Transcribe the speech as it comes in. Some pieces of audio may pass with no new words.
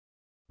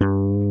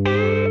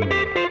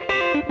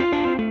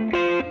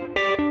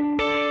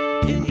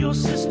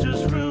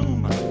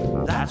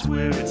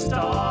where it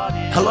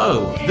started.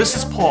 Hello, this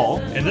is Paul.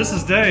 And this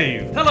is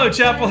Dave. Hello,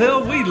 Chapel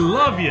Hill. We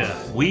love you.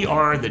 We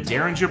are the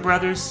Derringer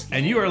Brothers.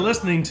 And you are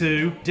listening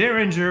to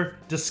Derringer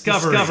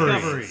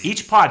Discovery.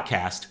 Each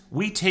podcast,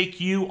 we take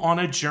you on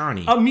a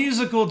journey. A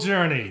musical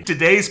journey.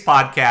 Today's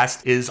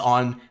podcast is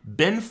on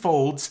Ben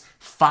Folds'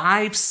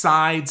 5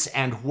 Sides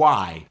and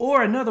Why.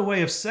 Or another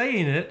way of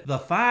saying it, the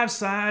 5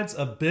 Sides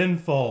of Ben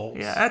Folds.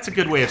 Yeah, that's a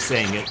good way of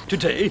saying it.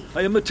 Today,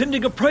 I am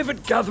attending a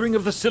private gathering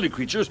of the silly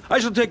creatures. I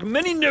shall take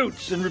many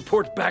notes and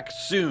report back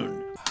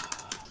soon.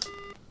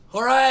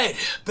 All right,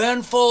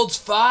 Ben Folds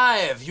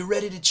 5. You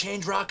ready to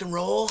change rock and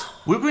roll?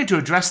 We're going to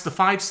address the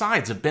 5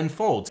 sides of Ben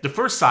Folds. The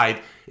first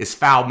side is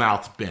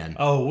Foul-Mouthed Ben.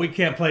 Oh, we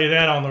can't play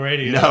that on the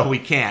radio. No, we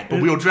can't,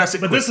 but we'll address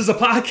it But quick. this is a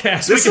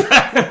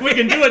podcast. We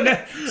can do it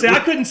now. See, I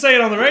couldn't say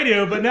it on the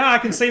radio, but now I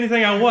can say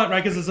anything I want,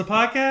 right? Because it's a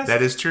podcast?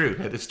 That is true.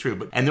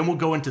 And then we'll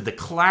go into the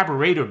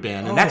collaborator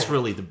Ben, and that's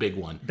really the big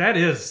one. That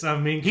is, I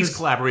mean... He's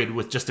collaborated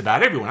with just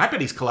about everyone. I bet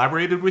he's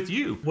collaborated with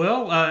you.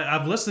 Well,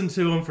 I've listened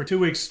to him for 2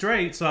 weeks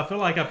straight, so I feel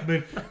like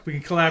we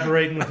can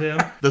collaborating with him.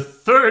 The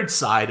third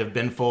side of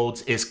Ben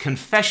Folds is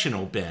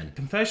Confessional Ben.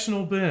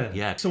 Confessional Ben.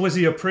 Yeah. So was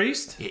he a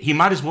priest? He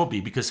might as well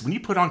be, because when you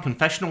put on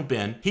Confessional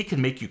Ben, he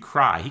can make you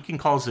cry. He can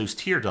cause those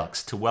tear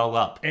ducts to well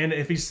up. And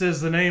if he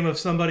says the name of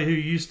somebody who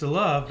you used to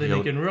love, then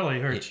he can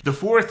really hurt you. The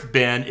fourth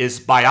Ben is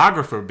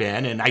Biographer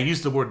Ben, and I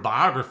use the word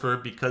biographer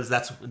because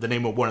that's the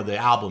name of one of the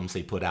albums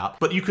they put out.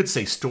 But you could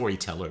say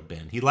Storyteller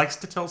Ben. He likes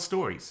to tell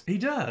stories. He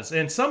does,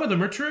 and some of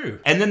them are true.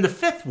 And then the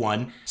fifth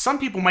one, some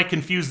people might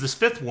confuse this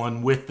fifth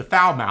one with the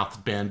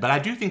Foul-Mouthed Ben, but I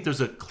do think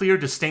there's a clear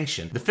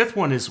distinction. The fifth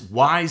one is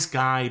Wise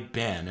Guy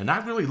Ben, and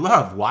I really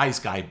love Wise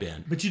Guy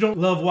Ben. But you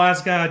don't love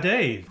Wise Guy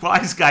Dave.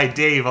 Wise Guy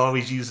Dave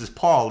always uses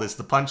Paul as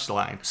the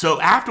punchline. So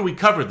after we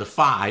cover the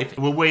 5,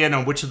 we'll weigh in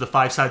on which of the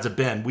 5 sides of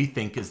Ben we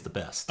think is the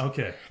best.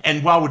 Okay.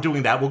 And while we're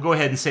doing that, we'll go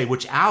ahead and say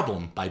which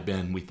album by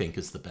Ben we think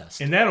is the best.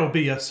 And that'll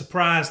be a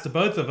surprise to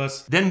both of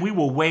us. Then we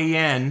will weigh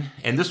in,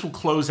 and this will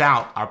close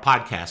out our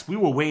podcast. We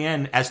will weigh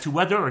in as to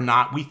whether or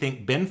not we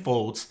think Ben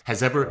Folds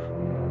has ever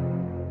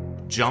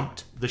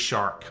jumped the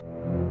shark.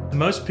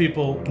 Most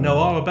people know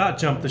all about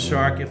Jump the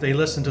Shark if they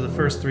listen to the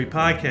first 3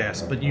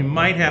 podcasts, but you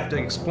might have to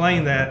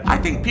explain that. I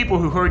think people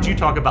who heard you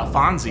talk about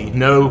Fonzie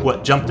know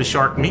what Jump the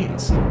Shark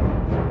means.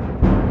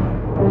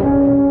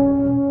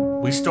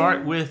 We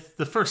start with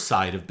the first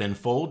side of Ben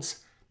Folds,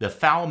 the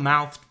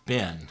Foul-Mouthed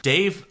Ben.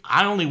 Dave,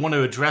 I only want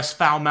to address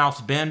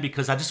Foul-Mouthed Ben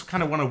because I just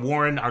kind of want to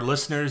warn our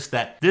listeners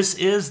that this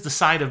is the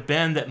side of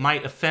Ben that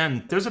might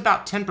offend. There's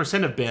about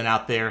 10% of Ben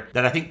out there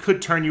that I think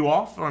could turn you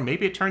off, or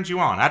maybe it turns you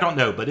on. I don't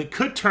know, but it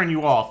could turn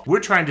you off.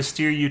 We're trying to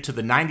steer you to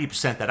the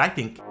 90% that I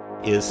think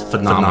is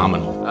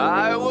phenomenal.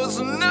 I was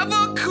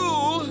never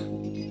cool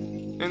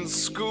in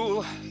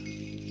school.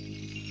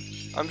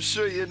 I'm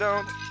sure you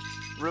don't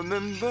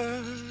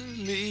remember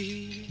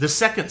me. The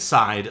second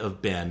side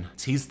of Ben,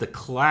 he's the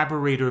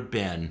collaborator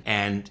Ben,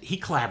 and he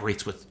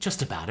collaborates with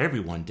just about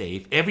everyone,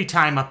 Dave. Every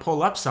time I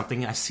pull up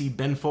something, I see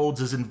Ben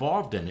Folds is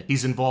involved in it.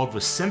 He's involved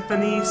with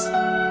symphonies.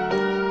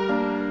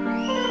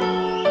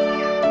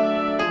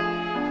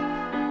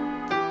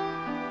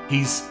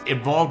 He's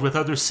involved with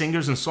other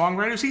singers and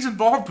songwriters. He's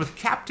involved with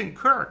Captain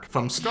Kirk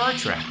from Star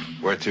Trek.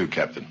 Where to,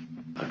 Captain?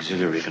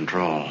 Auxiliary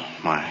control,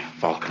 my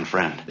Vulcan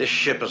friend. This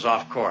ship is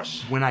off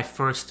course. When I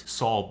first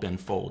saw Ben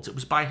Folds, it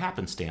was by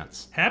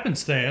happenstance.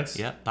 Happenstance?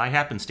 Yeah, by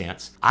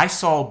happenstance. I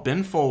saw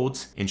Ben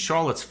Folds in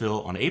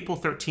Charlottesville on April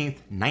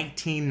 13th,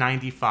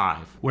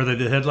 1995. Were they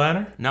the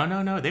headliner?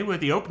 No. They were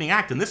the opening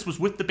act, and this was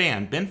with the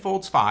band, Ben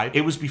Folds 5.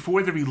 It was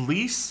before the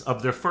release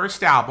of their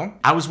first album.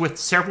 I was with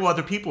several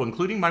other people,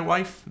 including my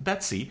wife,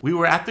 Betsy. We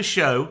were at the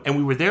show, and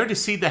we were there to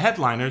see the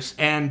headliners,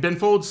 and Ben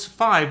Folds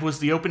 5 was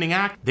the opening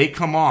act. They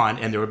come on,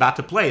 and they're about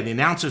to play. The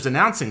announcer's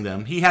announcing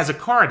them. He has a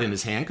card in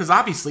his hand, because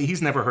obviously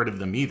he's never heard of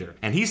them either.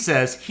 And he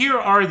says, "Here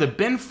are the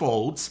Ben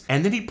Folds,"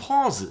 and then he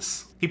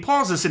pauses. He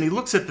pauses and he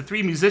looks at the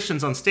 3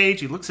 musicians on stage,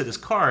 he looks at his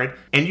card,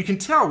 and you can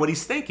tell what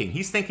he's thinking.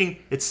 He's thinking,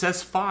 it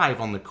says 5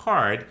 on the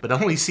card, but I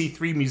only see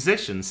 3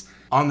 musicians.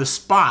 On the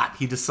spot,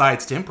 he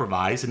decides to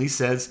improvise, and he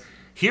says,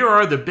 "Here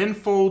are the Ben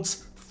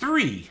Folds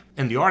 3.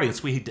 In the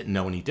audience, we didn't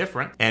know any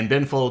different. And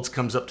Ben Folds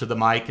comes up to the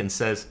mic and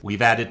says,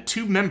 "We've added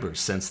 2 members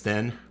since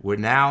then. We're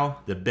now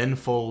the Ben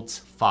Folds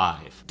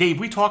 5. Dave,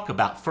 we talk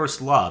about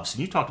first loves,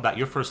 and you talked about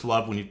your first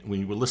love when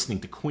you were listening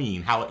to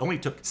Queen, how it only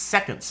took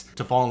seconds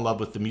to fall in love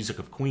with the music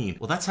of Queen.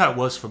 Well, that's how it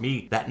was for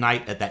me that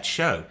night at that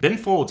show. Ben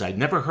Folds, I'd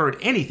never heard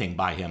anything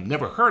by him,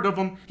 never heard of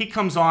him. He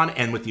comes on,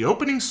 and with the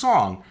opening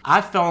song,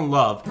 I fell in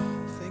love.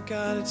 Thank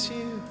God it's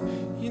you.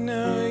 You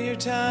know your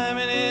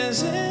timing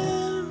is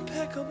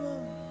impeccable.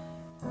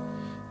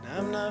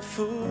 I'm not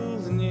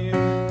fooling you.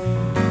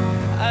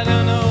 I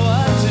don't know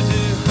what to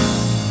do.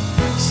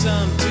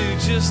 Some dude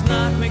just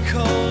knocked me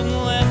cold and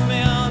left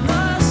me on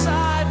the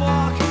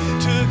sidewalk.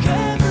 Took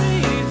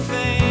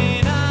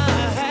everything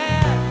I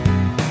had.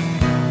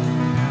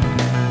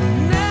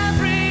 And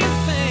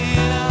everything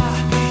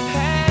I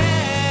had.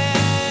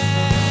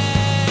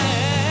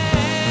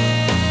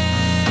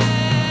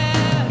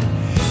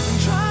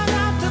 And try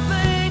not to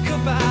think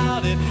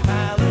about it.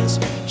 Alice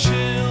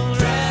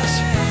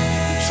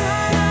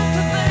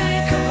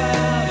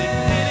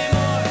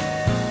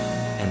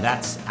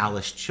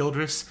Alice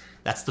Childress.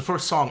 That's the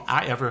first song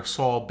I ever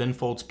saw Ben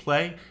Folds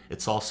play.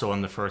 It's also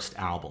on the first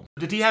album.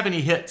 Did he have any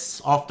hits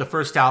off the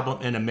first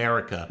album in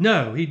America?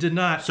 No, he did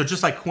not. So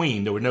just like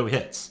Queen, there were no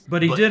hits.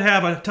 But he did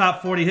have a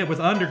top 40 hit with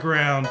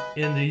Underground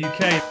in the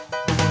UK.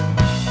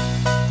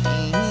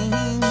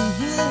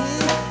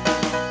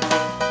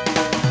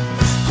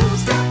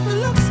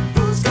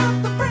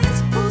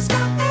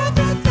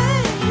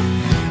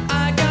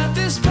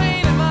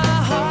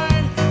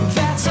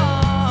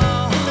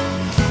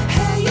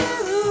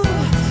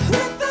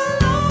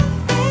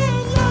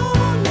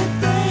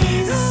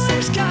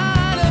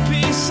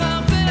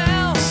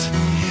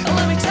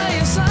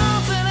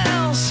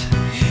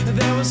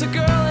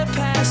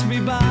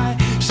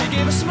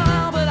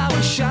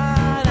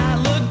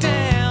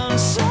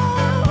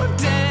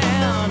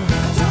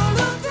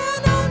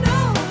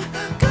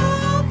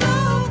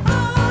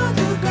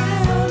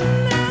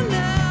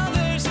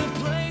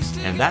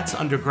 That's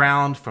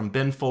Underground from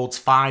Ben Folds'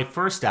 5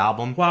 first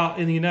album. While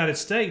in the United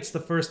States,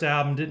 the first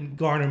album didn't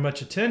garner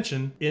much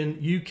attention, in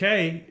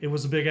UK, it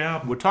was a big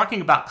album. We're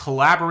talking about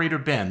collaborator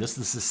Ben. This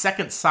is the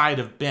second side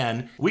of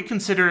Ben. We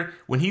consider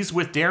when he's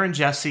with Darren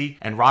Jesse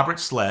and Robert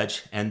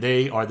Sledge, and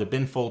they are the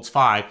Ben Folds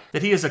 5,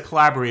 that he is a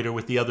collaborator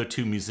with the other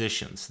two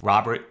musicians.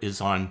 Robert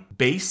is on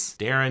bass,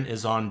 Darren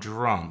is on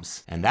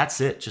drums, and that's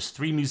it. Just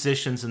 3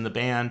 musicians in the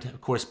band. Of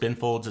course, Ben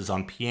Folds is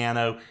on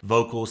piano,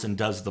 vocals, and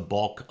does the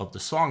bulk of the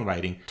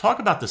songwriting. Talk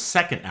about the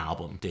second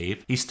album,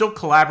 Dave. He's still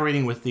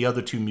collaborating with the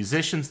other two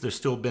musicians. They're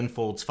still Ben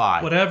Folds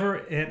 5. Whatever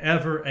and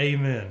Ever,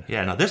 Amen.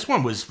 Yeah, now this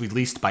one was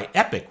released by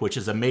Epic, which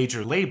is a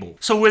major label.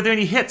 So were there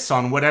any hits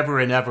on Whatever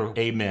and Ever,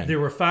 Amen?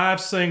 There were 5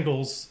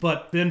 singles,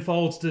 but Ben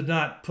Folds did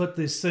not put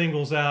these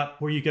singles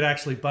out where you could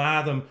actually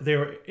buy them. They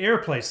were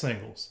airplay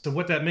singles. So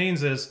what that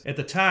means is, at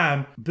the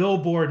time,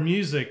 Billboard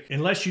Music,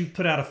 unless you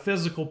put out a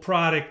physical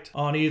product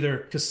on either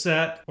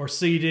cassette or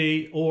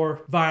CD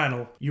or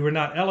vinyl, you were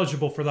not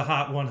eligible for the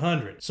Hot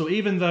 100. So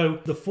even though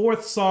the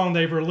 4th song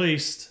they've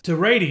released to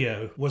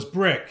radio was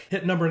Brick,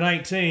 hit number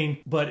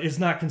 19, but it's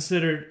not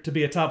considered to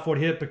be a top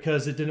 40 hit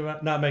because it did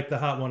not make the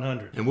Hot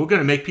 100. And we're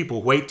going to make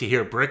people wait to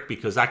hear Brick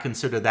because I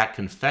consider that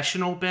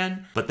confessional,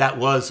 Ben, but that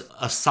was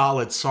a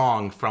solid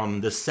song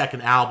from the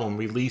second album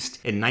released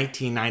in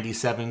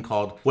 1997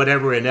 called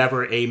Whatever and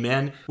Ever,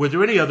 Amen. Were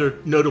there any other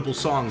notable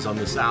songs on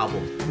this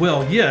album?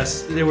 Well,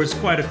 yes, there was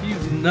quite a few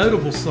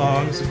notable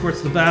songs. Of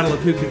course, The Battle of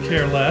Who Could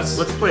Care Less.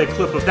 Let's play a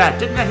clip of that.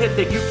 Didn't that hit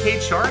the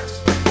UK charts?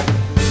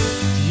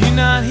 Do you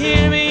not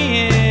hear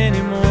me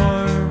anymore?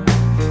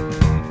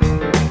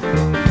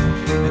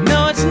 I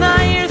know it's not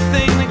your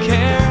thing to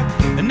care.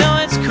 I know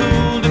it's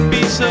cool to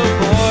be so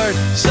bored.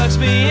 Sucks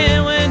me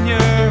in when you're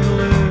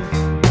aloof.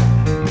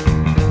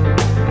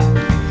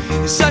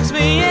 It sucks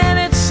me in,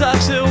 it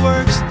sucks, it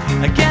works.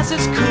 I guess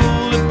it's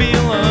cool to be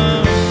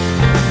alone.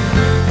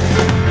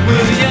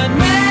 Will you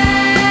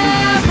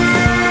never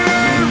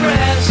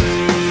rest?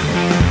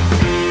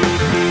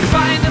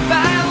 Find a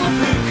battle of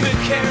who could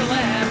care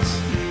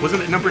less.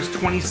 Wasn't it numbers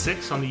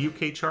 26 on the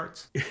UK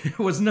charts? It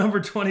was number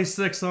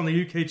 26 on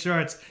the UK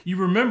charts. You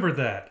remember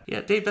that?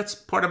 Yeah, Dave, that's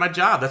part of my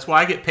job. That's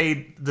why I get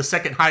paid the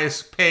second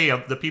highest pay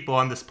of the people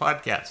on this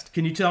podcast.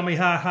 Can you tell me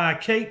how high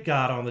Kate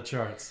got on the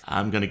charts?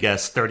 I'm going to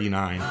guess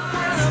 39.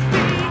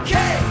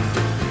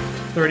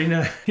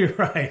 39, you're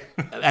right.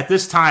 At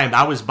this time,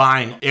 I was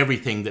buying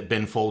everything that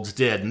Ben Folds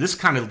did, and this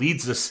kind of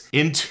leads us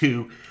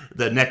into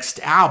the next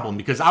album,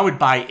 because I would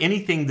buy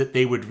anything that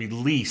they would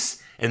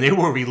release, and they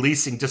were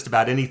releasing just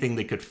about anything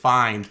they could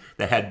find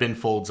that had Ben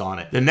Folds on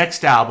it. The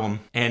next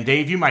album, and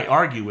Dave, you might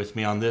argue with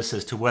me on this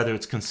as to whether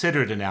it's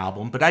considered an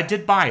album, but I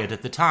did buy it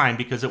at the time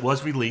because it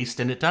was released,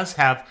 and it does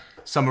have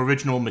some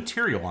original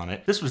material on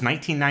it. This was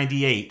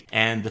 1998,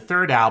 and the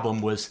third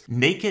album was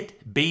Naked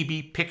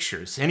Baby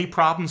Pictures. Any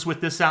problems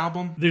with this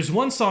album? There's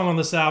one song on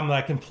this album that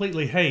I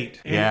completely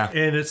hate. Yeah.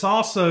 And it's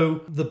also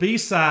the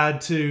B-side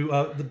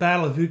to The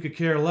Battle of Who Could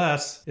Care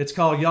Less. It's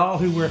called Y'all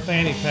Who Wear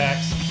Fanny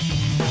Packs.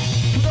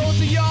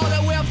 Those of y'all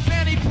that wear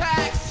fanny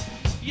packs,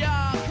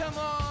 y'all, come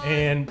on.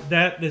 And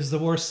that is the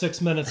worst 6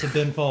 minutes of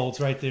Ben Folds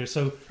right there,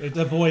 so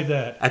avoid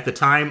that. At the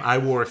time, I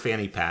wore a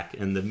fanny pack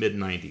in the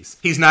mid-90s.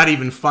 He's not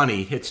even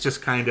funny. It's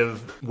just kind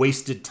of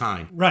wasted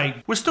time.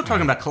 Right. We're still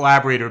talking about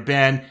collaborator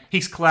Ben.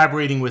 He's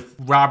collaborating with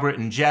Robert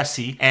and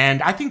Jesse.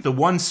 And I think the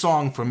one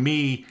song for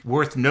me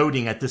worth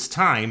noting at this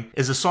time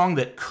is a song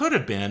that could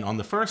have been on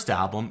the first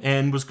album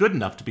and was good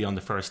enough to be on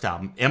the first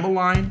album.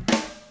 Emmeline.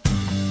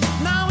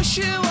 Now I wish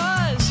it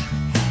was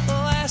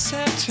last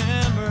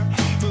September,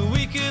 but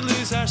we could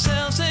lose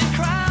ourselves in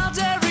crowds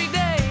every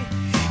day.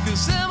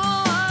 'Cause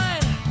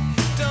Emmeline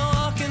don't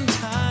walk in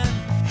time.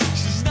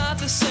 She's not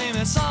the same,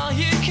 that's all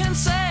you can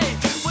say.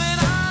 When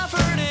I've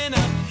heard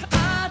enough,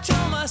 I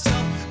tell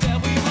myself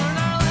that we learned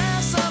our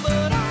lesson,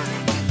 but I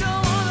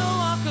don't wanna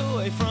walk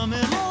away from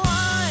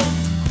Emmeline.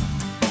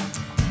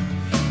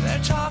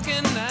 They're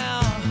talking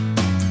now.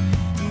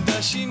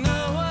 Does she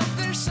know what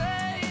they're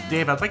saying?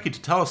 Dave, I'd like you to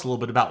tell us a little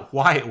bit about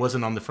why it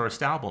wasn't on the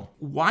first album.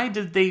 Why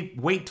did they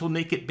wait till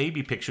Naked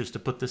Baby Pictures to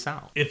put this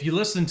out? If you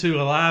listen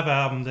to a live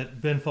album that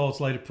Ben Folds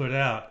later put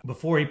out,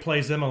 before he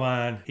plays them a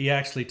line, he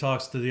actually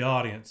talks to the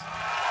audience.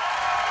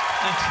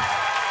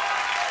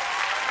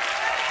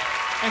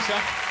 Thanks,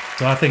 John.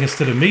 So I think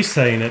instead of me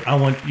saying it, I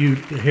want you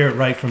to hear it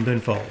right from Ben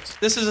Folds.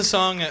 This is a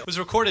song that was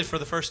recorded for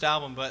the first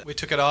album, but we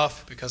took it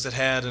off because it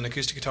had an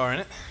acoustic guitar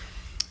in it,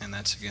 and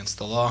that's against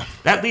the law.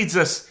 That leads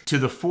us to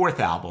the fourth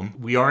album.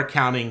 We are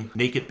counting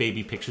Naked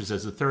Baby Pictures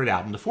as the third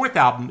album. The fourth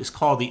album is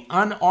called The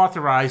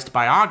Unauthorized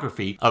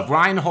Biography of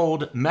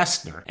Reinhold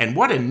Messner. And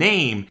what a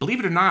name. Believe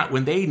it or not,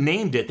 when they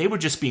named it, they were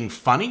just being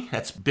funny.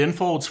 That's Ben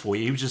Folds for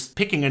you. He was just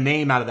picking a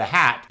name out of the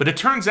hat. But it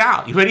turns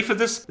out, you ready for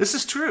this? This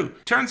is true.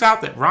 It turns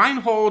out that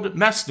Reinhold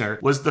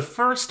Messner was the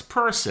first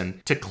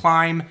person to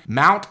climb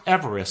Mount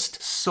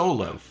Everest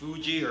solo.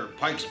 Fuji or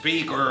Pikes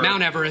Peak or...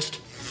 Mount Everest.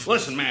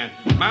 Listen, man,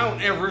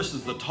 Mount Everest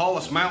is the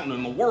tallest mountain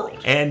in the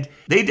world. And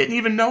they didn't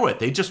even know it.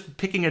 They just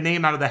picking a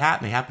name out of the hat,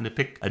 and they happened to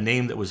pick a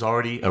name that was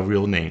already a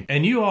real name.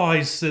 And you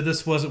always said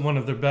this wasn't one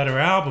of their better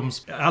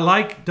albums. I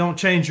like Don't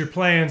Change Your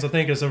Plans, I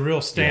think, is a real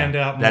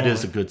standout That moment.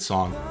 is a good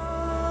song.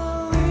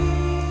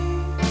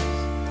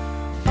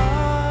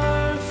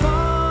 Are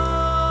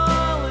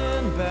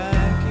falling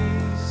back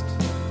east.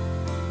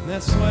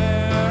 That's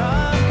where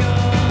I'm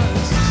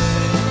gonna stay.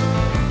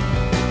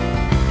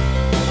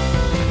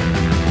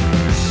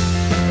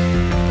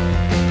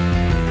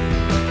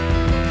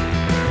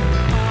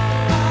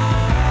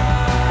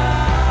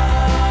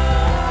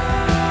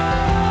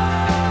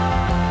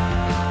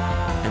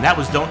 And that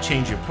was Don't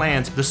Change Your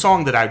Plans. The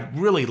song that I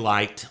really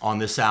liked on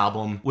this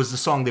album was the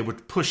song they were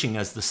pushing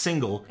as the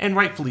single, and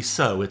rightfully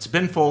so. It's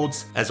Ben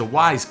Folds as a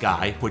Wise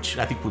Guy, which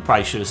I think we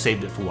probably should have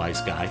saved it for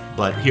Wise Guy,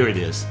 but here it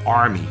is,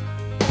 Army.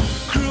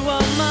 Grew a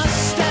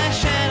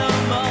mustache and a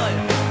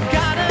mullet.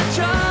 Got a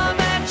job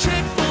at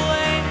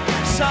Chick-fil-A.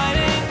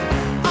 Citing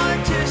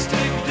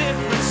artistic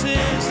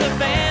differences. The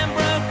band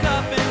broke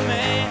up in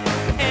May.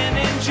 And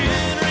in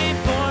June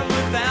reformed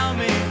without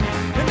me.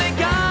 And they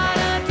got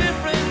a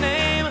different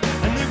name.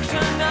 I nuked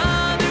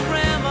another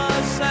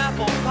grandma's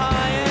apple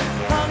pie and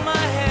hung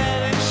my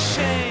head in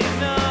shame.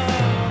 No.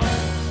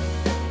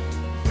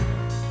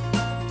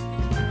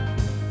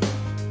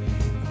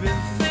 I've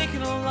been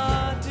thinking a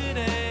lot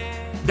today.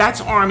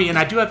 That's Army, and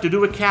I do have to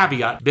do a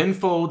caveat. Ben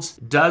Folds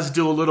does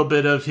do a little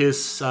bit of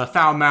his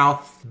foul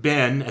mouth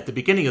Ben at the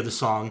beginning of the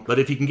song, but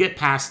if you can get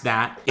past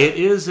that, it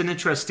is an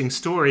interesting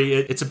story.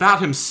 It's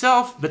about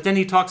himself, but then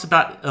he talks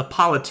about a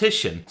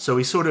politician, so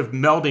he's sort of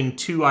melding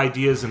two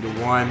ideas into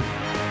one.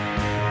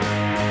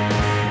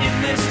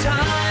 In this time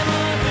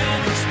of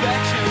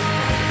introspection,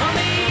 on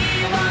the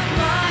eve of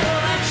my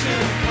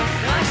election,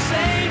 I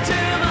say to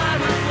my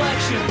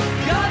reflection,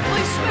 God,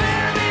 please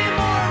spare me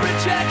more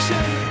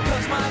rejection,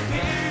 'cause my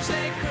peers,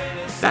 they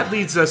criticize. That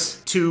leads us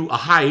to a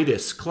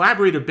hiatus.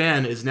 Collaborator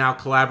Ben is now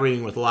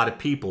collaborating with a lot of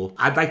people.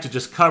 I'd like to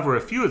just cover a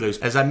few of those.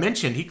 As I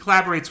mentioned, he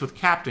collaborates with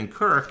Captain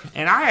Kirk,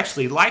 and I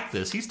actually like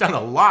this. He's done a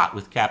lot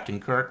with Captain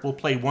Kirk. We'll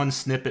play one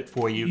snippet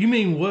for you. You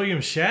mean William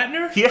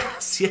Shatner?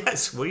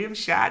 Yes, William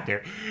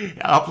Shatner.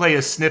 I'll play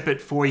a snippet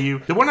for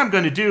you. The one I'm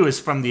going to do is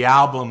from the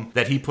album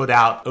that he put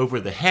out, Over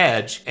the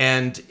Hedge,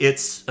 and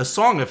it's a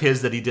song of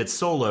his that he did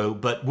solo,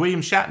 but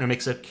William Shatner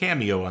makes a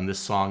cameo on this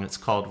song. It's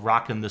called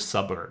Rockin' the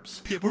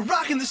Suburbs. We're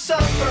rocking the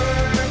suburbs,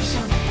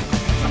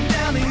 from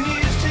Downing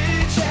News to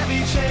Chevy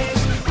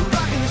Chase. We're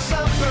rocking the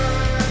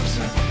suburbs,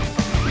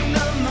 we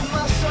numb the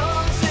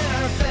muscles in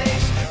our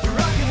face. We're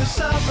rocking the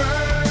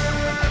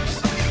suburbs,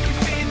 we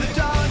feed the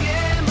dog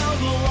and mow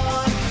the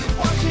lawn,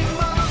 watching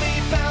mommy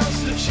bounce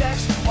the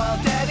checks while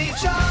daddy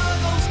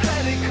juggles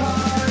credit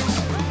cards.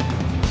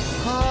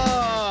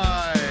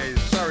 Hi,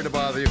 sorry to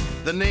bother you.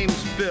 The name's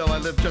Bill. I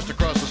live just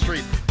across the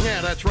street. Yeah,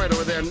 that's right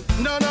over there.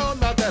 No,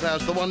 not that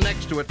house. The one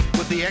next to it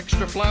with the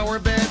extra flower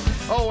bed.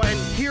 Oh, and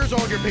here's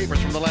all your papers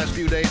from the last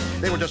few days.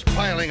 They were just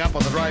piling up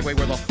on the driveway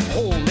where the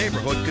whole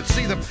neighborhood could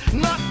see them.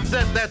 Not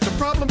that that's a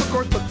problem, of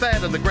course, but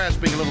that and the grass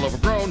being a little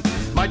overgrown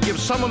might give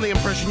someone the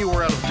impression you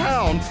were out of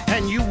town,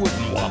 and you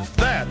wouldn't want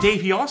that.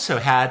 Dave, he also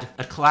had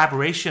a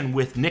collaboration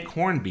with Nick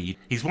Hornby.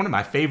 He's one of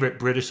my favorite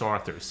British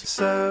authors.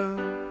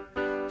 So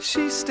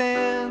she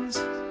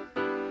stands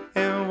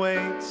and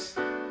waits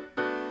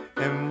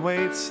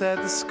at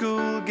the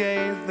school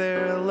gate.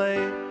 They're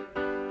late.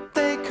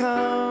 They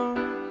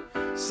come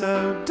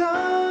so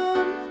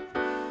dumb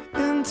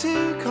in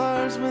two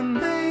cars when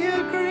they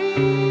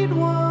agreed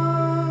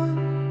one,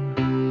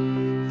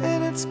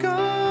 and it's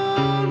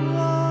gone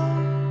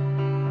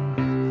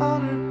wrong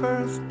on her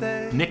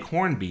birthday. Nick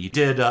Hornby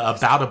did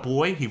About a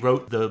Boy. He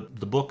wrote the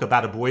book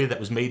About a Boy that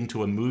was made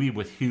into a movie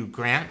with Hugh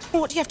Grant.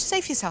 What do you have to say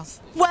for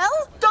yourself?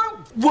 Well,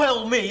 Don't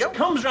Well, Mia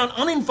comes around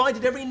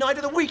uninvited every night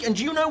of the week, and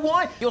do you know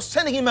why? You're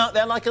sending him out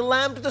there like a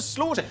lamb to the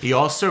slaughter. He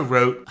also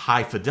wrote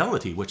High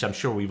Fidelity, which I'm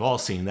sure we've all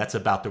seen. That's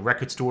about the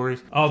record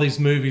stores. All these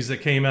movies that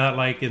came out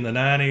like in the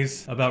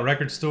 90s about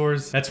record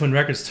stores, that's when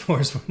record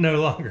stores were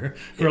no longer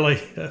really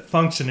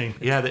functioning.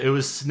 Yeah, it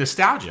was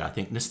nostalgia, I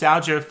think.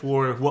 Nostalgia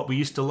for what we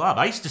used to love.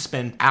 I used to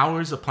spend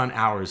hours upon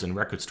hours in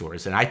record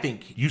stores, and I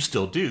think you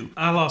still do.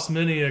 I lost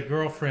many a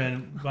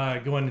girlfriend by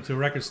going into a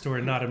record store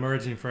and not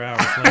emerging for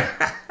hours later.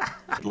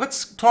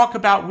 Let's talk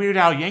about Weird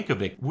Al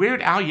Yankovic.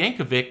 Weird Al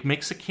Yankovic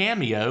makes a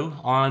cameo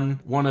on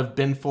one of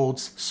Ben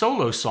Folds'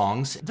 solo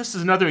songs. This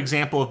is another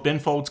example of Ben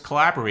Folds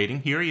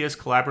collaborating. Here he is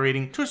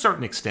collaborating to a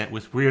certain extent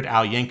with Weird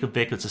Al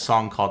Yankovic. It's a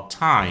song called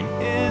Time.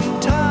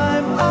 In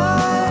time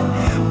I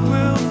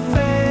will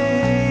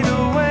fade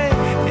away.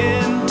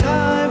 In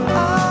time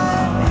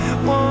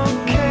I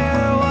won't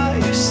care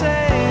what you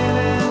say.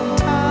 In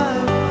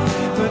time,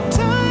 but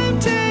time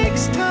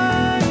takes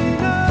time, you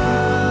know.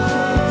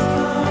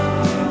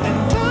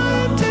 And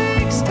time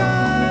takes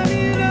time,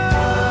 you know.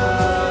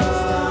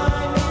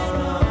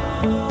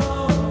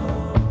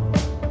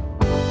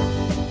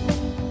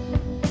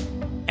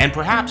 And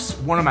perhaps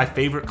one of my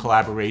favorite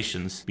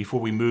collaborations before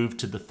we move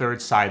to the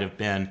third side of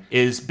Ben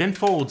is Ben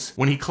Folds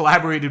when he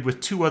collaborated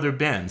with two other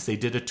Bens. They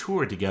did a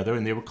tour together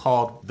and they were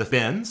called The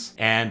Bens.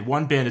 And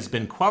one Ben is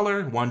Ben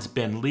Queller, one's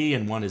Ben Lee,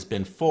 and one is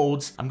Ben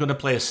Folds. I'm going to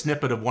play a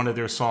snippet of one of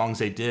their songs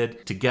they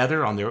did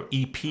together on their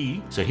EP.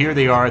 So here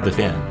they are, The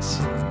Bens.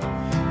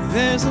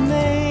 There's a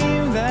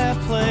name that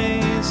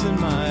plays in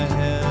my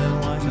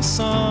head like a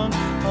song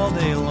all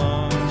day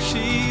long.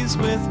 She's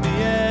with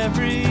me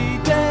every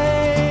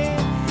day.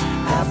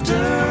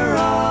 After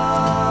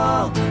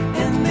all,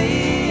 in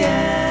the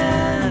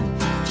end,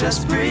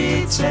 just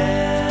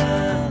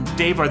pretend.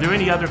 Dave, are there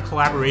any other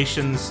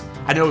collaborations?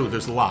 I know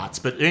there's lots,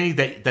 but any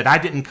that I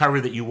didn't cover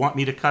that you want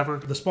me to cover?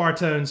 The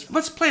Spartones.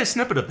 Let's play a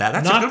snippet of that.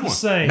 That's Not a good the one.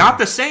 same. Not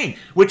the same.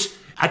 Which,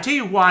 I tell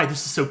you why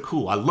this is so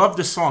cool. I love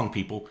this song,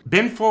 people.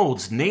 Ben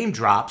Folds name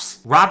drops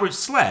Robert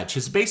Sledge,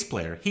 his bass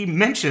player. He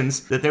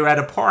mentions that they were at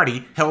a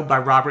party held by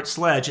Robert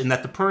Sledge and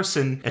that the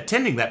person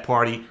attending that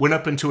party went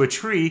up into a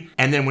tree,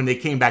 and then when they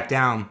came back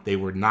down, they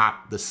were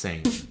not the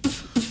same.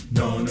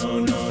 No, no,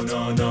 no,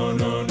 no, no, no,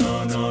 no,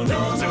 no, no, no,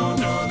 no,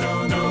 no.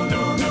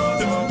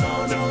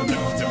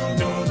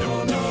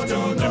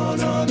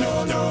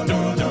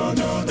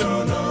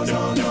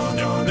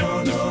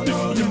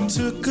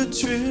 Took a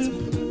trip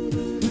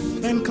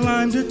and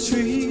climbed a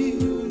tree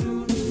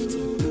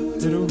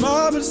at a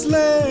Robert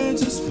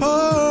Sledge's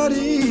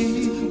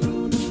party,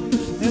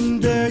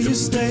 and there you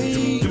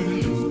stayed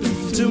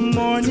till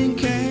morning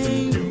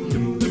came,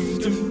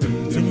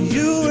 and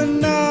you were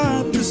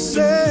not the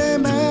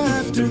same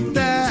after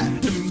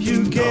that.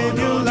 You gave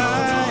your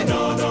life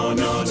to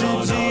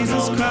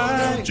Jesus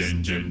Christ. After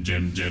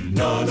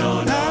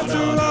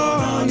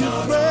all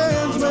your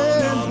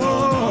friends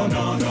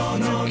went home,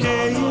 you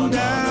came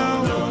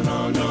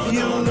down,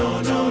 you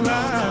looked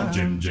around.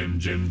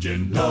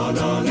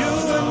 You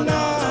were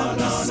not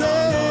the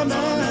same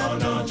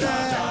after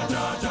that.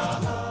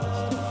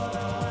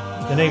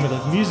 The name of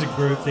the music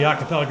group, the a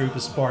cappella group,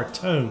 is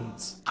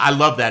Spartones. I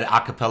love that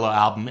a cappella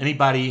album.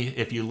 Anybody,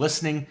 if you're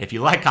listening, if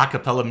you like a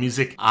cappella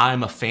music,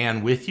 I'm a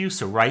fan with you,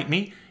 so write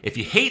me. If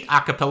you hate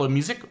a cappella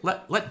music,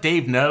 let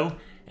Dave know,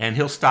 and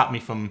he'll stop me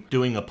from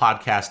doing a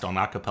podcast on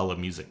a cappella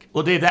music.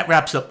 Well, Dave, that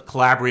wraps up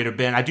collaborator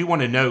Ben. I do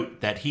want to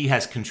note that he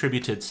has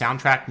contributed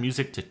soundtrack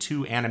music to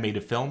 2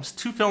 animated films,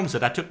 2 films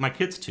that I took my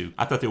kids to.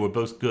 I thought they were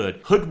both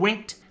good.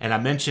 Hoodwinked, and I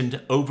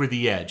mentioned Over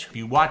the Edge. If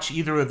you watch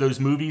either of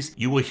those movies,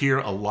 you will hear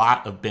a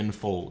lot of Ben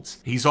Folds.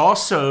 He's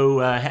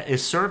also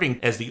is serving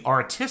as the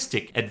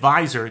artistic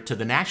advisor to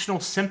the National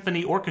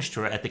Symphony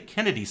Orchestra at the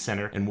Kennedy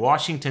Center in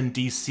Washington,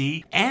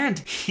 D.C., and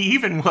he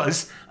even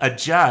was a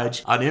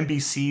judge on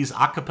NBC's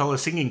a cappella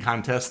singing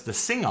contest, The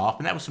Sing Off,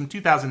 and that was from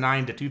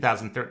 2009 to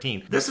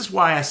 2013. This is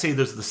why I say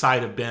there's the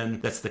side of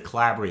Ben that's the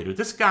collaborator.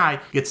 This guy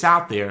gets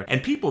out there,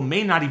 and people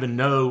may not even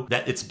know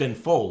that it's Ben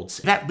Folds.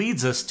 That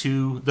leads us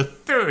to the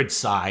third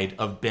side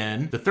of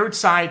Ben. The third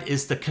side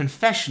is the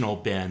confessional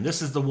Ben.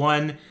 This is the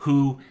one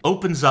who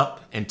opens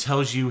up and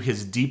tells you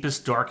his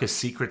deepest, darkest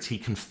secrets. He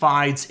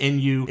confides in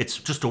you. It's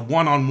just a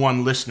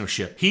one-on-one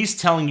listenership. He's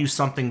telling you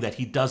something that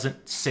he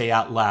doesn't say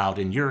out loud,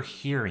 and you're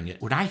hearing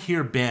it. When I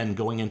hear Ben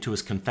going into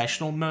his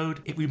confessional mode,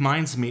 it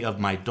reminds me of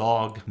my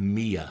dog,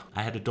 Mia.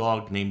 I had a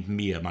dog named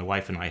Mia. My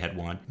wife and I had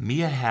one.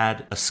 Mia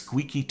had a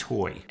squeaky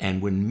toy,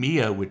 and when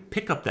Mia would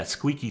pick up that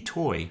squeaky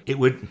toy, it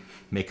would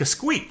make a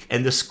squeak,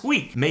 and the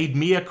squeak made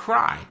Mia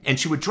cry, and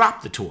she would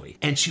drop the toy,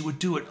 and she would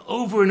do it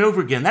over and over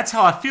again. That's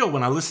how I feel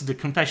when I listen to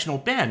Confessional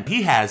Ben.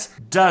 He has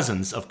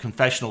dozens of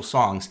confessional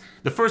songs.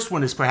 The first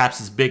one is perhaps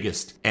his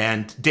biggest,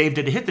 and Dave,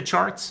 did it hit the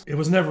charts? It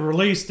was never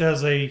released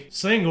as a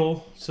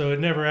single, so it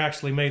never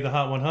actually made the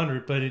Hot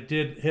 100, but it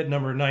did hit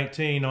number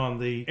 19 on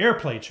the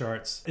airplay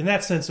charts. In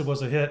that sense, it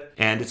was a hit.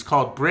 And it's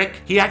called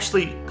Brick. He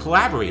actually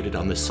collaborated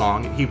on this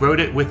song. He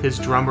wrote it with his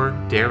drummer,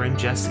 Darren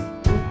Jesse.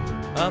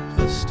 Up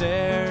the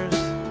stairs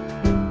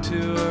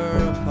to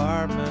her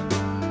apartment,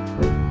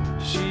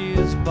 she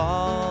is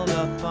bald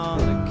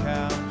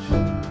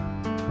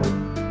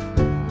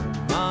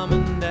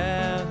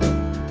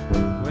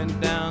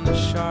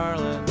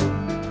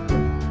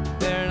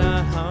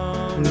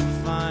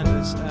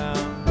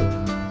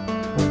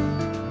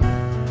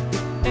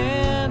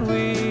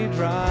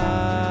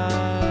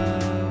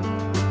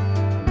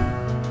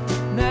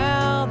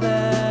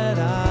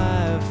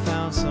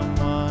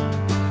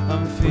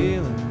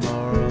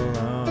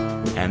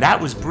And that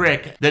was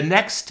Brick. The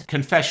next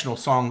confessional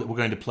song that we're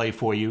going to play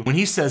for you, when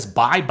he says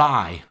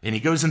bye-bye, and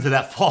he goes into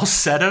that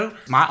falsetto,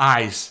 my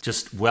eyes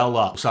just well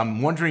up. So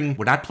I'm wondering,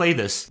 when I play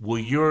this, will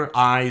your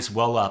eyes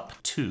well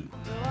up too?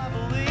 I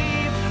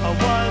believe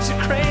I was a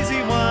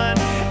crazy one,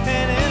 and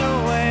in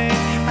a way,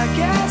 I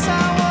guess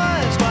I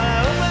was. When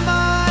I opened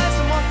my eyes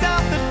and walked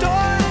out the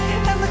door,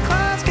 and the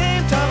clouds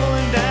came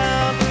tumbling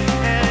down,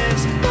 and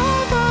it's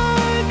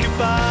bye-bye,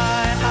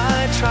 goodbye,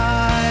 I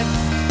tried.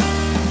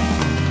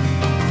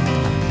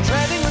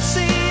 Treading the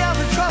sea of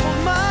a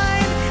troubled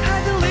mind,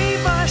 had to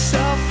leave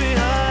myself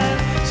behind,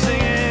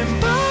 singing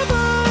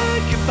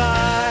bye-bye,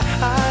 goodbye,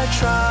 I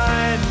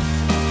tried.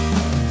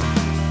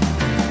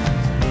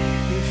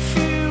 If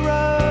you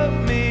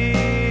wrote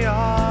me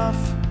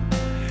off,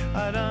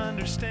 I'd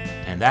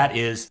understand. And that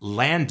is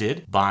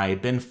Landed by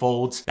Ben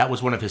Folds. That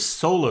was one of his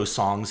solo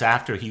songs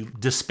after he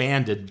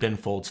disbanded Ben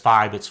Folds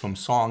 5. It's from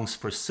Songs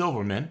for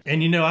Silvermen.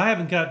 And I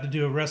haven't got to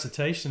do a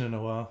recitation in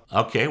a while.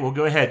 Okay, well,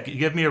 go ahead.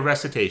 Give me a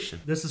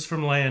recitation. This is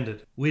from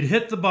Landed. We'd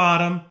hit the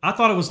bottom. I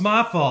thought it was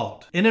my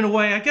fault. And in a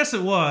way, I guess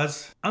it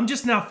was. I'm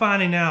just now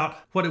finding out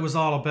what it was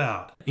all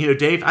about.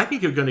 Dave, I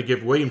think you're going to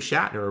give William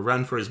Shatner a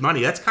run for his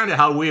money. That's kind of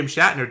how William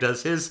Shatner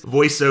does his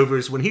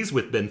voiceovers when he's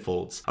with Ben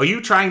Folds. Are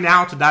you trying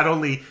now to not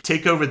only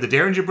take over the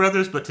Derringer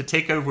Brothers, but to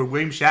take over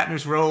William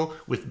Shatner's role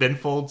with Ben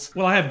Folds?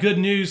 Well, I have good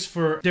news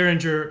for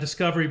Derringer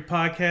Discovery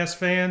podcast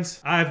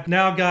fans. I've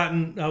now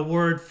gotten a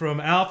word from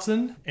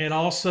Alton and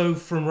also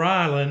from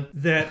Ryland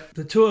that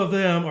the two of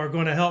them are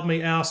going to help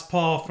me oust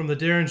Paul from the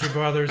Derringer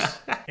Brothers,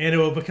 and it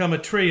will become a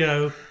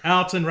trio,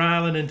 Alton,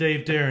 Ryland, and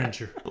Dave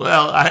Derringer.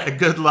 Well,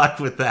 good luck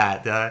with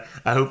that.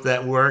 I hope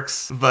that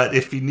works. But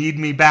if you need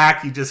me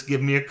back, you just give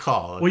me a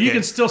call. Okay? Well, you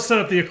can still set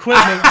up the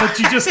equipment, but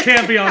you just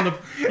can't be on the...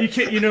 You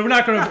can't. We're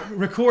not going to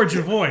record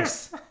your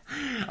voice.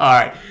 All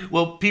right.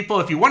 Well, people,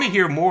 if you want to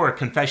hear more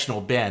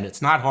Confessional Ben,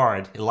 it's not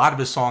hard. A lot of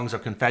his songs are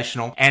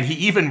confessional. And he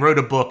even wrote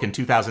a book in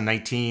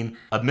 2019,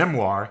 a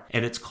memoir,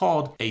 and it's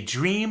called A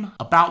Dream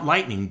About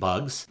Lightning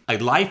Bugs, A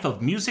Life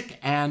of Music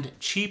and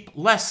Cheap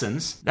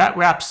Lessons. That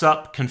wraps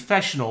up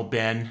Confessional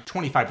Ben.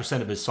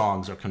 25% of his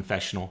songs are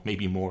confessional,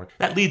 maybe more.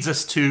 That leads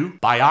us to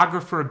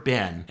Biographer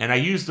Ben. And I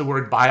use the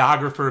word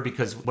biographer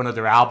because one of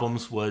their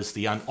albums was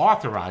the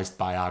unauthorized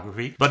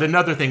biography. But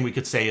another thing we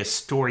could say is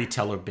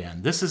Storyteller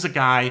Ben. This is a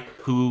guy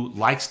who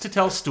likes to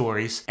tell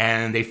stories,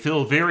 and they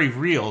feel very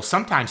real.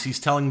 Sometimes he's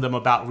telling them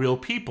about real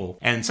people,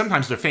 and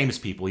sometimes they're famous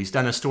people. He's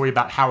done a story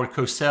about Howard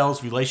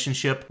Cosell's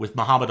relationship with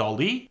Muhammad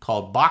Ali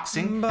called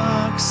Boxing.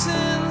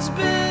 Boxing's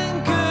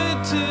been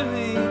good to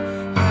me,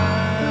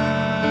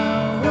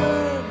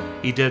 Howard.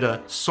 He did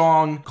a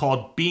song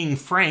called Being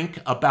Frank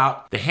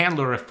about the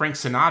handler of Frank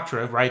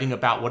Sinatra, writing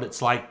about what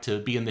it's like to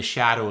be in the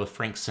shadow of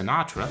Frank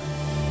Sinatra.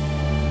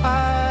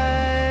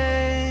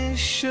 I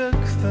shook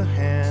the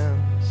hands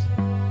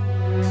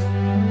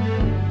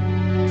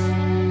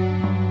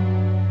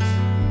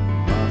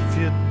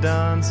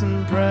dons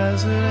and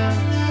presidents,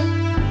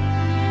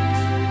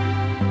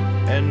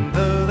 and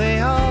though they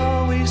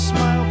always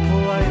smile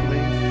politely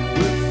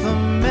with a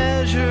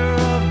measure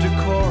of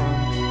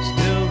decorum,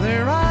 still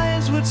their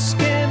eyes would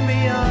scan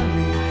beyond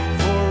me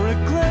for a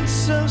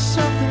glimpse of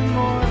something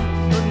more.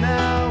 But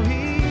now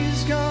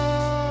he's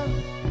gone.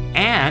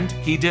 And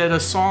he did a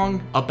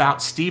song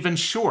about Stephen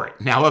Short.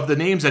 Now, of the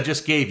names I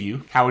just gave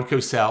you, Howard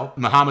Cosell,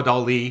 Muhammad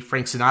Ali,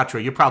 Frank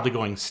Sinatra, you're probably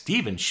going,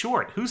 Stephen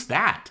Short? Who's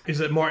that? Is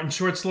it Martin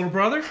Short's little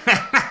brother?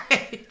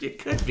 It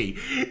could be.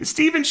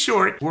 Stephen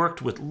Short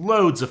worked with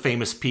loads of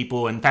famous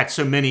people. In fact,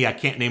 so many I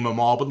can't name them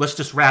all, but let's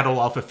just rattle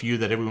off a few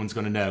that everyone's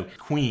going to know.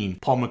 Queen,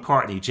 Paul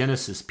McCartney,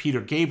 Genesis, Peter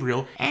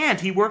Gabriel,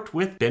 and he worked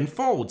with Ben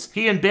Folds.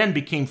 He and Ben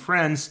became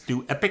friends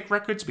through Epic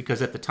Records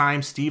because at the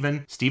time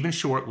Stephen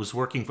Short was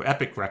working for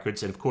Epic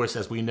Records, and of course,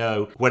 as we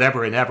know,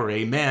 Whatever and Ever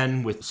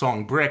Amen with the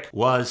song Brick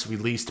was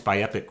released by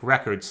Epic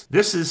Records.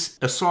 This is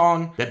a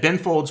song that Ben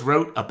Folds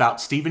wrote about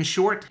Stephen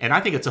Short, and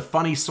I think it's a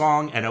funny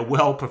song and a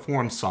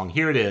well-performed song.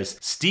 Here it is,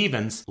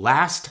 Stephen's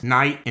Last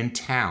Night in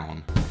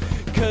Town.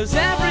 'Cause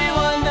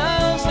everyone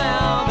knows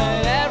now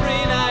that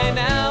every night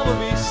now will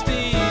be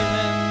Stephen's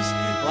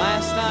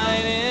last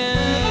night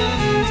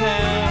in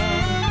town.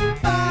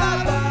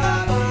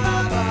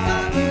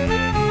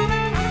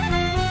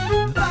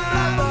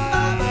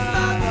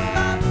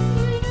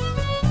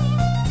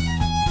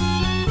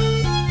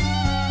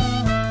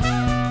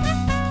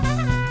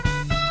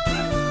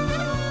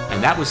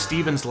 And that was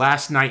Stephen's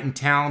Last Night in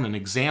Town, an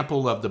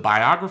example of the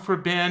biographer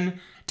Ben.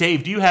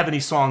 Dave, do you have any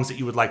songs that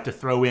you would like to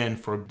throw in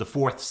for the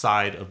fourth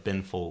side of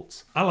Ben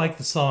Folds? I like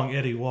the song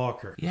Eddie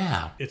Walker.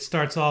 Yeah. It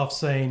starts off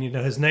saying,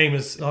 his name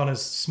is on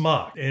his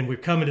smock, and we're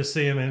coming to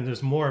see him, and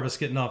there's more of us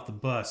getting off the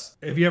bus.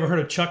 Have you ever heard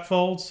of Chuck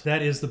Folds?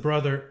 That is the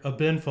brother of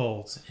Ben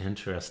Folds.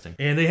 Interesting.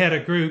 And they had a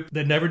group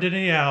that never did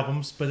any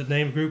albums, but the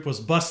name of the group was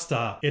Bus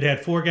Stop. It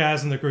had 4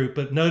 guys in the group,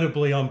 but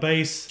notably on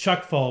bass,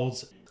 Chuck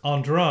Folds.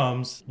 on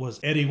drums was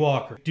Eddie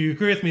Walker. Do you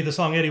agree with me? The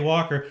song Eddie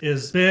Walker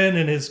is Ben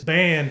and his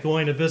band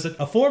going to visit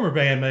a former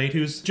bandmate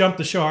who's jumped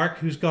the shark,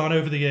 who's gone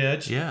over the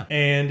edge,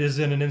 and is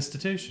in an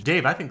institution.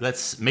 Dave, I think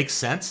that makes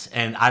sense,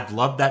 and I've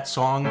loved that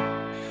song.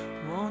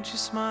 Won't you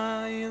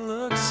smile? You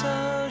look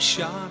so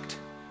shocked.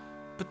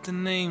 Put the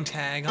name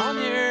tag on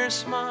your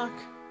smock.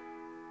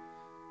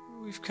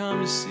 We've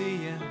come to see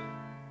you,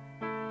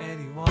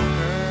 Eddie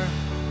Walker.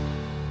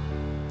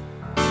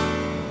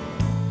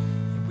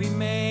 We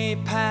may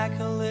pack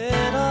a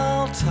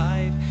little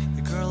tight.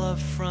 The girl up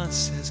front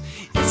says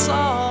it's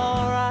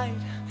alright.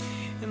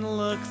 And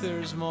look,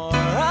 there's more of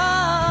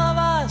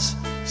us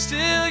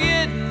still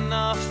getting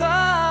off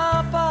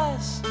the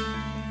bus.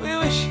 We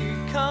wish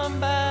you'd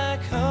come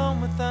back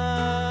home with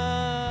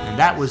us. And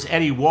that was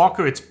Eddie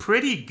Walker. It's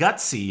pretty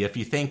gutsy if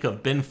you think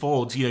of Ben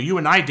Folds. You know, you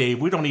and I, Dave,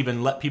 we don't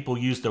even let people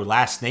use their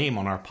last name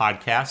on our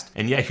podcast.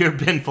 And yet here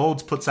Ben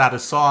Folds puts out a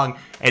song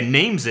and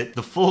names it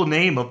the full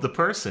name of the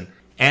person.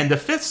 And the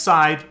fifth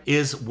side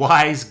is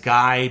Wise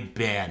Guy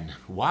Ben.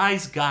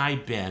 Wise Guy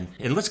Ben.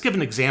 And let's give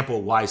an example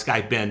of Wise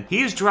Guy Ben.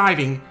 He is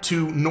driving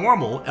to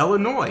Normal,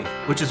 Illinois,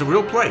 which is a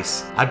real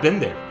place. I've been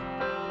there.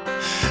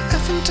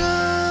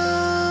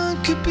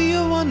 Effington could be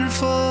a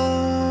wonderful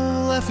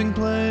effing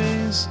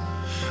place.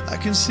 I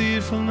can see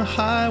it from the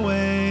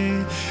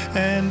highway,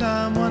 and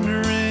I'm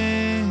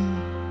wondering,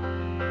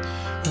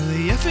 are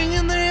they effing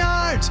in their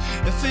yards,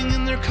 effing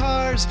in their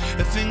cars,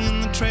 effing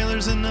in the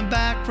trailers in the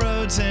back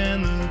roads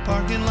and the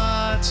parking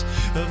lots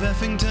of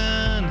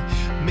Effington,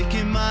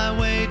 making my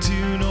way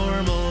to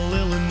Normal,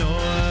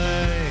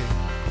 Illinois.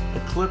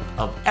 The clip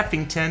of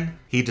Effington,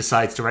 he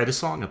decides to write a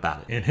song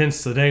about it. And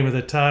hence the name of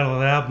the title of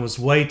the album was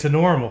Way to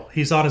Normal.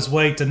 He's on his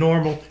way to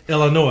Normal,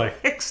 Illinois.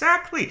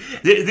 Exactly.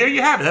 There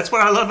you have it. That's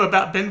what I love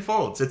about Ben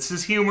Folds. It's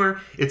his humor.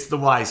 It's the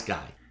wise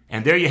guy.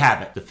 And there you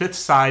have it, the fifth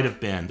side of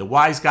Ben, the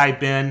wise guy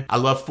Ben. I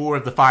love 4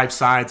 of the 5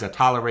 sides. I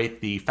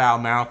tolerate the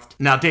foul-mouthed.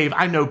 Now, Dave,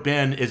 I know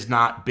Ben is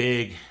not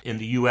big in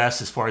the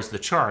U.S. as far as the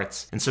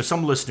charts, and so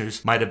some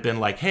listeners might have been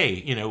like, hey,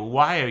 you know,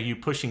 why are you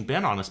pushing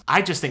Ben on us?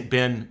 I just think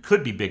Ben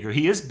could be bigger.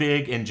 He is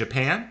big in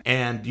Japan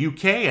and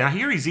UK, and I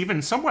hear he's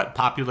even somewhat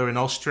popular in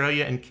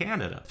Australia and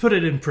Canada. Put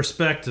it in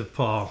perspective,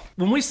 Paul.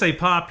 When we say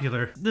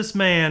popular, this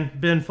man,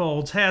 Ben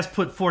Folds, has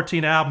put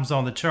 14 albums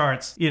on the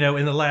charts, you know,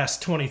 in the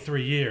last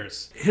 23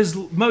 years. His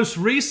most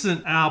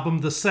recent album,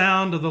 The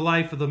Sound of the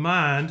Life of the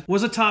Mind,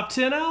 was a top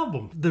 10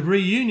 album. The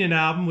reunion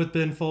album with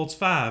Ben Folds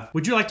 5.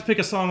 Would you like to pick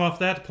a song off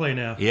that to play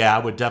now? Yeah, I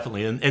would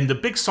definitely. And the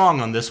big song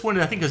on this one,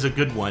 I think, is a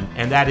good one,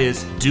 and that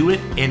is Do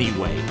It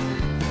Anyway.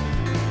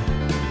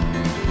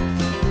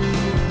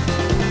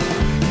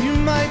 You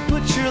might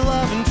put your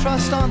love and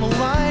trust on the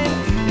line.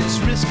 It's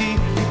risky,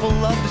 people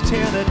love to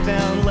tear that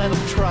down, let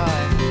them try.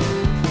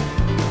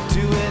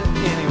 Do it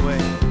anyway.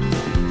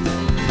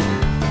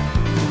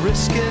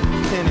 Risk it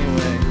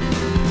anyway.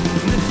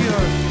 And if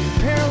you're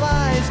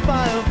paralyzed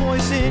by a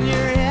voice in your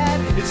head,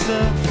 it's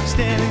the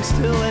standing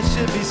still that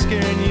should be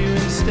scaring you.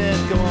 Instead,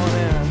 go on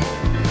in.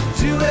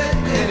 Do it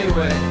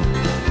anyway.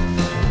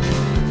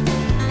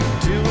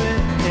 Do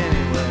it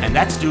anyway. And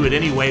that's Do It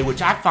Anyway,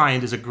 which I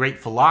find is a great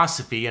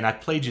philosophy, and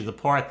I've played you the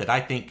part that I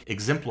think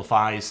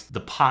exemplifies the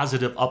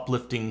positive,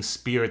 uplifting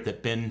spirit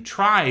that Ben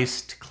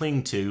tries to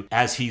cling to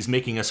as he's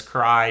making us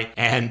cry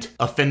and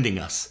offending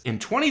us. In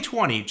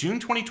 2020, June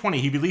 2020,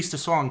 he released a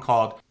song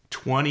called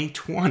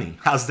 2020.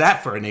 How's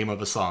that for a name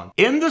of a song?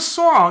 In the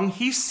song,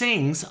 he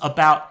sings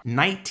about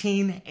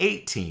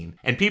 1918.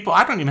 And people,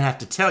 I don't even have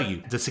to tell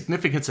you the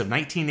significance of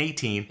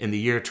 1918 in the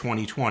year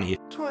 2020.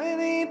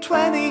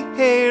 2020,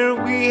 hey,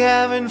 are we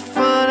having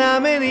fun? How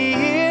many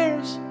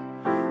years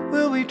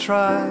will we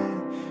try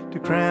to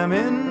cram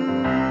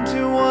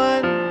into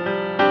one?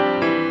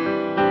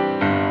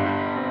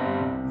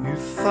 You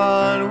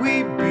thought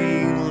we'd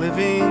be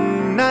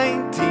living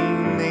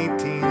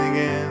 1918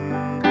 again,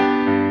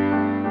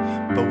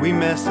 but we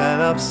messed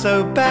that up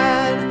so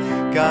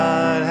bad,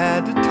 God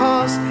had to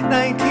toss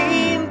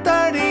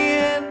 1930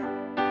 in.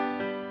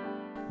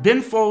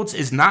 Ben Folds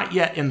is not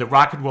yet in the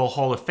Rock and Roll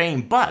Hall of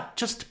Fame, but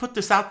just to put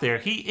this out there,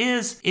 he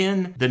is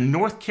in the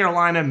North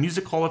Carolina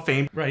Music Hall of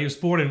Fame. Right, he was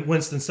born in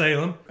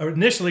Winston-Salem,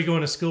 initially going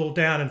to school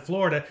down in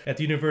Florida at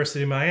the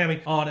University of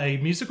Miami on a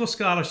musical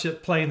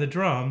scholarship playing the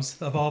drums,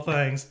 of all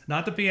things,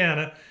 not the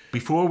piano.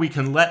 Before we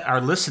can let our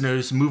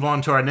listeners move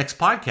on to our next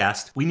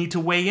podcast, we need to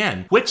weigh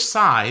in. Which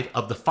side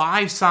of the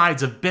 5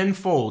 sides of Ben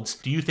Folds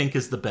do you think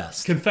is the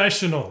best?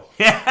 Confessional.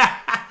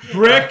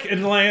 Brick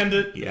and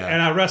landed,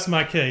 and I rest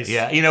my case.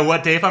 Yeah, you know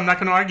what, Dave? I'm not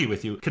going to argue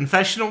with you.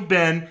 Confessional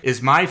Ben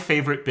is my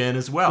favorite Ben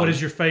as well. What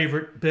is your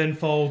favorite Ben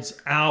Folds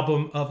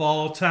album of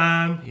all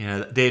time?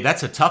 Yeah, Dave,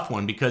 that's a tough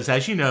one because,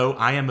 as you know,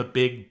 I am a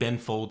big Ben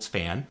Folds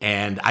fan,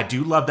 and I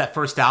do love that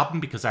first album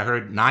because I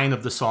heard 9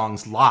 of the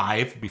songs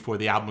live before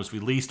the album was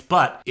released,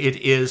 but it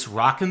is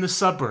Rockin' the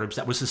Suburbs.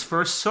 That was his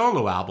first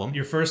solo album.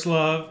 Your first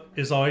love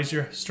is always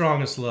your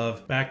strongest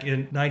love. Back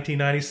in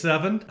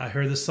 1997, I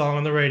heard this song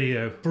on the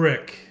radio,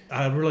 Brick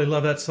I really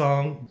love that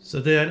song. So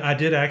then I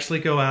did actually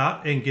go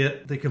out and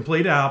get the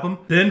complete album.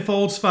 Ben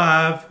Folds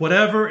 5,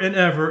 Whatever and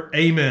Ever,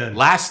 Amen.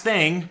 Last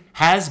thing,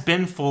 has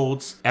Ben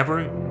Folds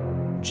ever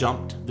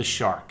jumped the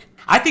shark?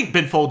 I think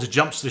Ben Folds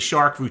jumps the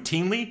shark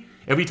routinely.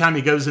 Every time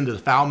he goes into the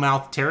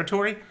foul-mouthed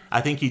territory, I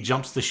think he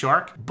jumps the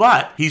shark.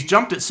 But he's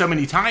jumped it so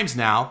many times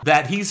now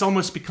that he's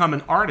almost become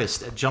an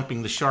artist at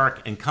jumping the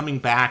shark and coming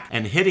back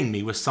and hitting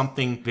me with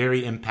something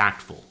very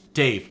impactful.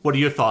 Dave, what are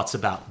your thoughts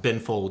about Ben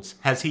Folds?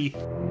 Has he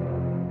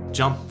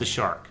jumped the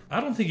shark? I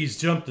don't think he's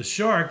jumped the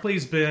shark.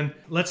 Please, Ben,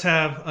 let's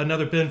have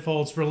another Ben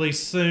Folds release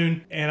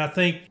soon. And I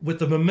think with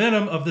the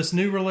momentum of this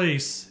new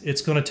release,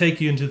 it's going to take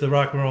you into the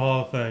Rock and Roll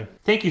Hall of Fame.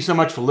 Thank you so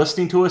much for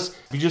listening to us.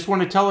 If you just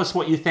want to tell us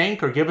what you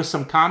think or give us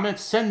some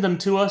comments, send them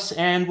to us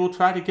and we'll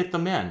try to get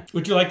them in.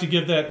 Would you like to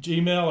give that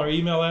Gmail or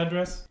email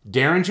address?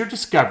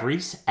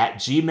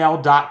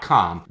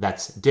 DerringerDiscoveries@gmail.com.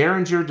 That's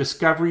Derringer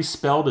Discoveries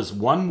spelled as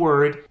one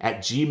word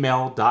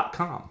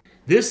 @gmail.com.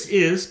 This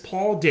is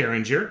Paul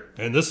Derringer.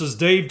 And this is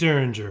Dave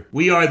Derringer.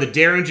 We are the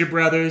Derringer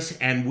Brothers,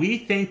 and we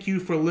thank you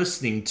for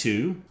listening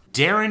to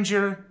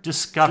Derringer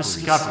Discoveries.